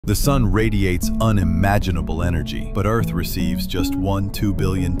The sun radiates unimaginable energy, but Earth receives just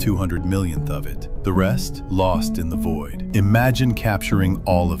 1/2,200,000,000th of it. The rest, lost in the void. Imagine capturing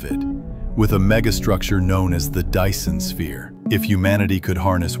all of it, with a megastructure known as the Dyson Sphere. If humanity could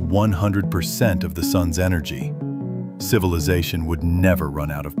harness 100% of the sun's energy, civilization would never run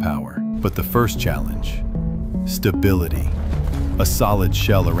out of power. But the first challenge: stability. A solid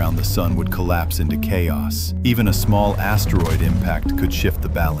shell around the sun would collapse into chaos. Even a small asteroid impact could shift the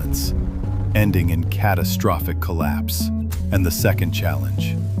balance, ending in catastrophic collapse. And the second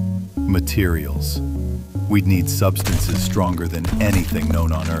challenge: materials. We'd need substances stronger than anything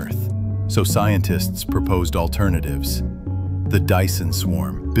known on Earth. So scientists proposed alternatives. The Dyson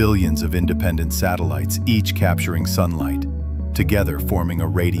swarm, billions of independent satellites, each capturing sunlight, together forming a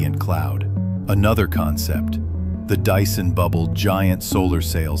radiant cloud. Another concept: the Dyson bubble, giant solar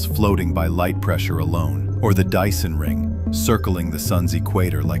sails floating by light pressure alone, or the Dyson ring, circling the sun's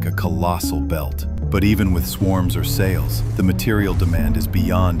equator like a colossal belt. But even with swarms or sails, the material demand is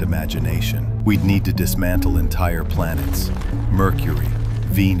beyond imagination. We'd need to dismantle entire planets, Mercury,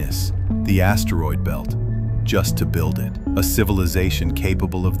 Venus, the asteroid belt, just to build it. A civilization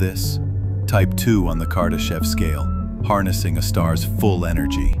capable of this? Type 2 on the Kardashev scale, harnessing a star's full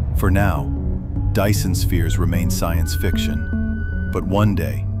energy. For now, Dyson spheres remain science fiction, but one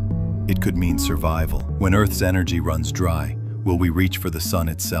day, it could mean survival. When Earth's energy runs dry, will we reach for the sun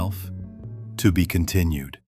itself? To be continued.